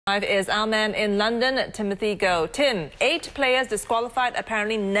Is our man in London, Timothy Go. Tim, 8 players disqualified,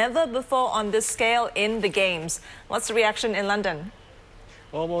 apparently never before on this scale in the games. What's the reaction in London?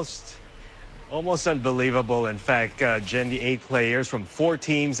 Almost unbelievable. In fact, Jen, the 8 players from 4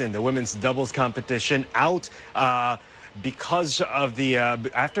 teams in the women's doubles competition out because of the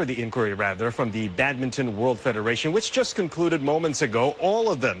after the inquiry from the Badminton World Federation, which just concluded moments ago. All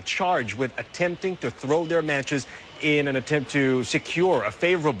of them charged with attempting to throw their matches in an attempt to secure a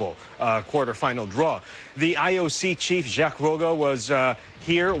favorable quarterfinal draw. The IOC chief, Jacques Roga, was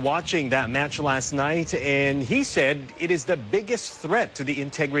here watching that match last night, and he said it is the biggest threat to the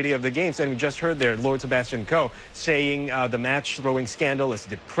integrity of the games. And we just heard there Lord Sebastian Coe saying the match throwing scandal is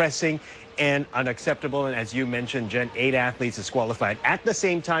depressing and unacceptable. And as you mentioned, Jen, 8 athletes disqualified at the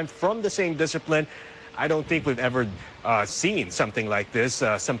same time from the same discipline. I don't think we've ever seen something like this,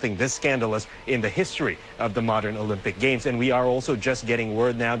 something this scandalous in the history of the modern Olympic Games. And we are also just getting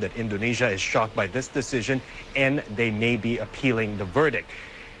word now that Indonesia is shocked by this decision and they may be appealing the verdict.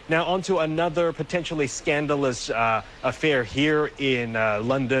 Now, on to another potentially scandalous affair here in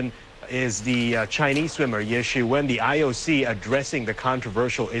London is the Chinese swimmer Ye Shiwen, the IOC addressing the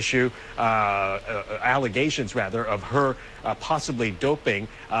controversial issue, allegations rather, of her possibly doping,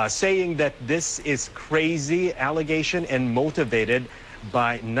 saying that this is crazy allegation and motivated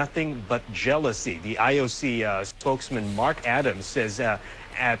by nothing but jealousy. The IOC spokesman Mark Adams says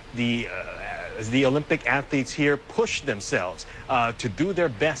the Olympic athletes here push themselves to do their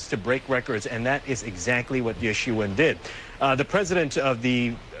best to break records, and that is exactly what Ye Shiwen did. The president of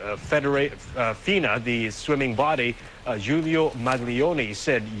the FINA, the swimming body, Giulio Maglione,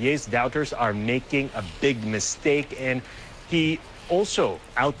 said Ye's doubters are making a big mistake, and he also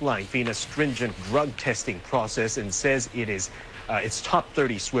outlined FINA's stringent drug testing process and says its top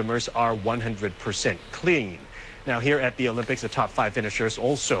 30 swimmers are 100% clean. Now, here at the Olympics, the top 5 finishers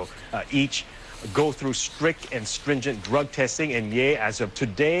also each go through strict and stringent drug testing, and Ye, as of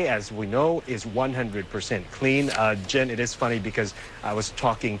today, as we know, is 100% clean. Jen, it is funny because I was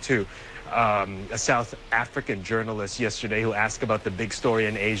talking to a South African journalist yesterday who asked about the big story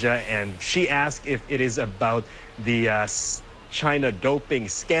in Asia, and she asked if it is about the China doping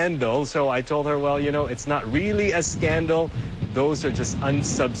scandal. So I told her, well, you know, it's not really a scandal. Those are just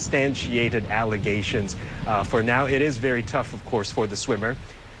unsubstantiated allegations. For now, it is very tough, of course, for the swimmer.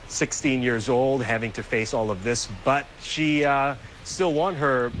 16 years old, having to face all of this, but she still won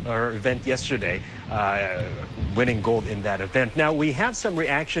her event yesterday, winning gold in that event. Now, we have some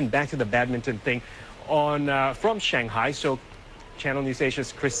reaction back to the badminton thing from Shanghai, so Channel News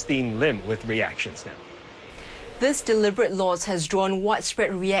Asia's Christine Lim with reactions now. This deliberate loss has drawn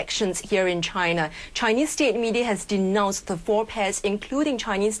widespread reactions here in China. Chinese state media has denounced the 4 pairs, including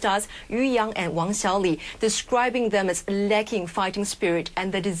Chinese stars Yu Yang and Wang Xiaoli, describing them as lacking fighting spirit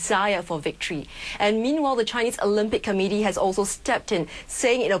and the desire for victory. And meanwhile, the Chinese Olympic Committee has also stepped in,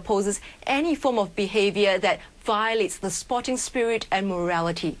 saying it opposes any form of behavior that violates the sporting spirit and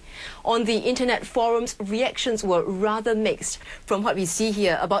morality. On the internet forums, reactions were rather mixed. From what we see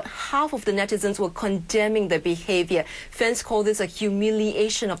here, about half of the netizens were condemning the behavior. Fans call this a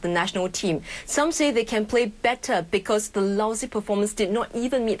humiliation of the national team. Some say they can play better because the lousy performance did not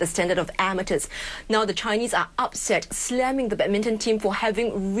even meet the standard of amateurs. Now the Chinese are upset, slamming the badminton team for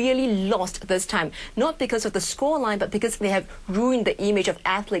having really lost this time. Not because of the scoreline, but because they have ruined the image of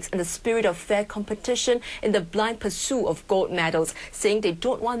athletes and the spirit of fair competition in the blind pursuit of gold medals, saying they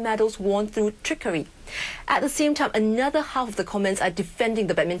don't want medals won through trickery. At the same time, another half of the comments are defending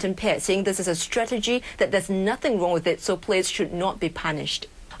the badminton pair, saying this is a strategy, that there's nothing wrong with it, so players should not be punished.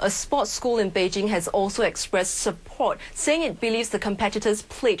 A sports school in Beijing has also expressed support, saying it believes the competitors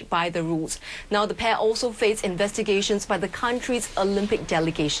played by the rules. Now, the pair also face investigations by the country's Olympic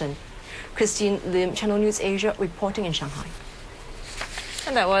delegation. Christine Lim, Channel News Asia, reporting in Shanghai.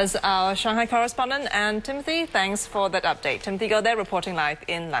 And that was our Shanghai correspondent. And Timothy, thanks for that update. Timothy Go there, reporting live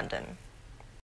in London.